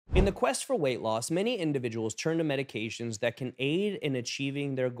In the quest for weight loss, many individuals turn to medications that can aid in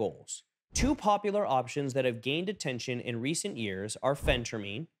achieving their goals. Two popular options that have gained attention in recent years are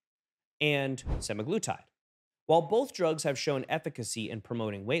phentermine and semaglutide. While both drugs have shown efficacy in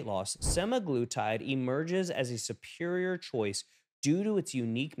promoting weight loss, semaglutide emerges as a superior choice due to its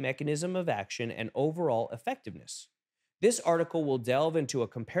unique mechanism of action and overall effectiveness. This article will delve into a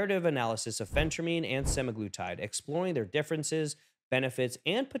comparative analysis of phentermine and semaglutide, exploring their differences, benefits,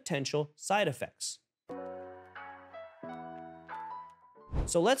 and potential side effects.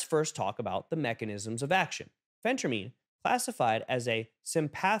 So let's first talk about the mechanisms of action. Phentermine, classified as a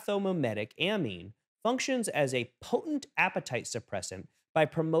sympathomimetic amine, functions as a potent appetite suppressant by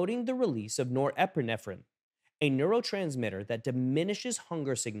promoting the release of norepinephrine, a neurotransmitter that diminishes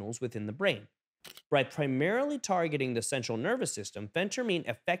hunger signals within the brain. By primarily targeting the central nervous system, phentermine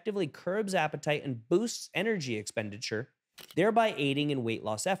effectively curbs appetite and boosts energy expenditure, thereby aiding in weight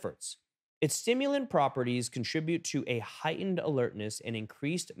loss efforts. Its stimulant properties contribute to a heightened alertness and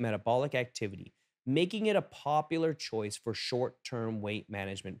increased metabolic activity, making it a popular choice for short term weight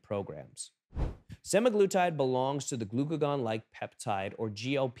management programs. Semaglutide belongs to the glucagon like peptide or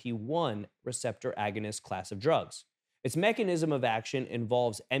GLP-1 receptor agonist class of drugs. Its mechanism of action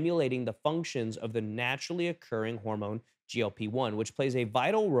involves emulating the functions of the naturally occurring hormone GLP-1, which plays a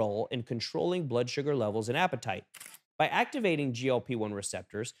vital role in controlling blood sugar levels and appetite. By activating GLP-1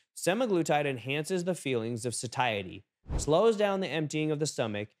 receptors, semaglutide enhances the feelings of satiety, slows down the emptying of the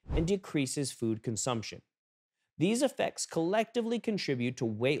stomach, and decreases food consumption. These effects collectively contribute to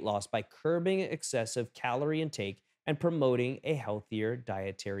weight loss by curbing excessive calorie intake and promoting a healthier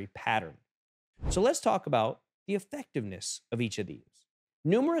dietary pattern. So let's talk about the effectiveness of each of these.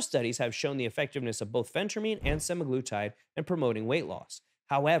 Numerous studies have shown the effectiveness of both phentermine and semaglutide in promoting weight loss.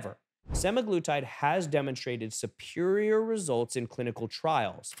 However, semaglutide has demonstrated superior results in clinical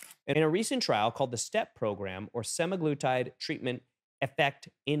trials. In a recent trial called the STEP program, or semaglutide treatment effect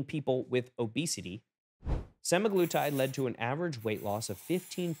in people with obesity, semaglutide led to an average weight loss of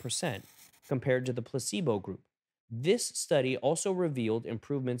 15% compared to the placebo group. This study also revealed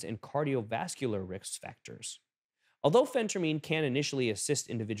improvements in cardiovascular risk factors. Although phentermine can initially assist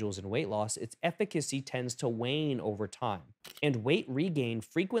individuals in weight loss, its efficacy tends to wane over time, and weight regain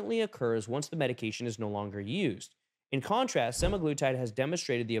frequently occurs once the medication is no longer used. In contrast, semaglutide has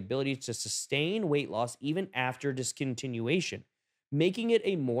demonstrated the ability to sustain weight loss even after discontinuation, making it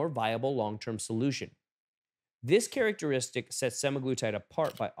a more viable long-term solution. This characteristic sets semaglutide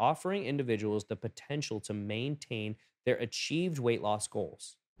apart by offering individuals the potential to maintain their achieved weight loss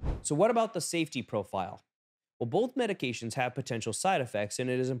goals. So what about the safety profile? Well, both medications have potential side effects, and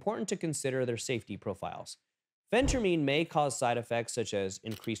it is important to consider their safety profiles. Phentermine may cause side effects such as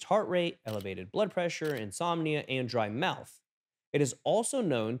increased heart rate, elevated blood pressure, insomnia, and dry mouth. It is also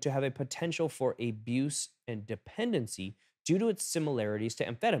known to have a potential for abuse and dependency due to its similarities to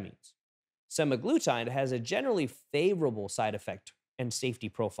amphetamines. Semaglutide has a generally favorable side effect and safety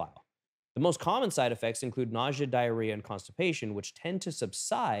profile. The most common side effects include nausea, diarrhea, and constipation, which tend to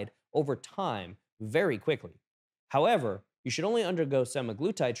subside over time very quickly. However, you should only undergo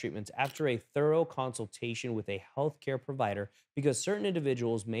semaglutide treatments after a thorough consultation with a healthcare provider because certain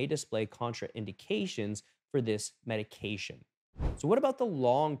individuals may display contraindications for this medication. So, what about the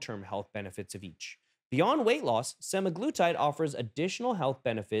long term health benefits of each? Beyond weight loss, semaglutide offers additional health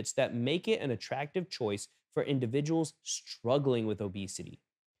benefits that make it an attractive choice for individuals struggling with obesity.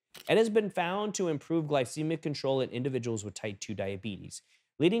 It has been found to improve glycemic control in individuals with type 2 diabetes,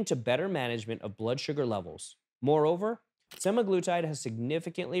 leading to better management of blood sugar levels. Moreover, semaglutide has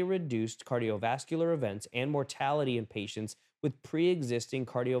significantly reduced cardiovascular events and mortality in patients with pre-existing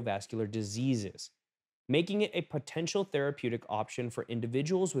cardiovascular diseases, making it a potential therapeutic option for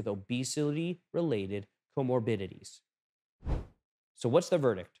individuals with obesity-related comorbidities. So what's the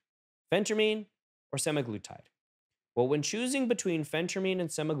verdict? Phentermine or semaglutide? Well, when choosing between phentermine and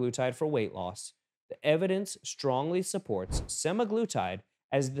semaglutide for weight loss, the evidence strongly supports semaglutide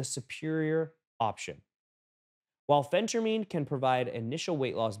as the superior option. While phentermine can provide initial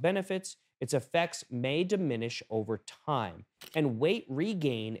weight loss benefits, its effects may diminish over time, and weight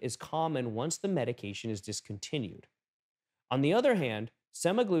regain is common once the medication is discontinued. On the other hand,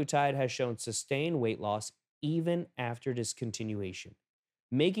 semaglutide has shown sustained weight loss even after discontinuation,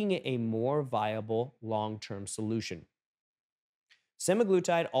 making it a more viable long-term solution.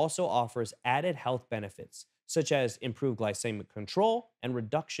 Semaglutide also offers added health benefits, such as improved glycemic control and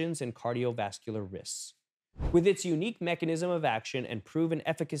reductions in cardiovascular risks. With its unique mechanism of action and proven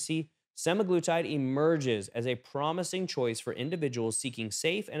efficacy, semaglutide emerges as a promising choice for individuals seeking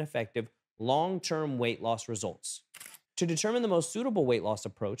safe and effective long-term weight loss results. To determine the most suitable weight loss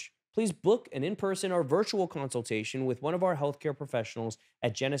approach, please book an in person or virtual consultation with one of our healthcare professionals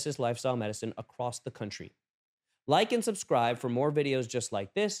at Genesis Lifestyle Medicine across the country. Like and subscribe for more videos just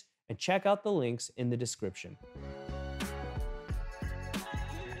like this, and check out the links in the description.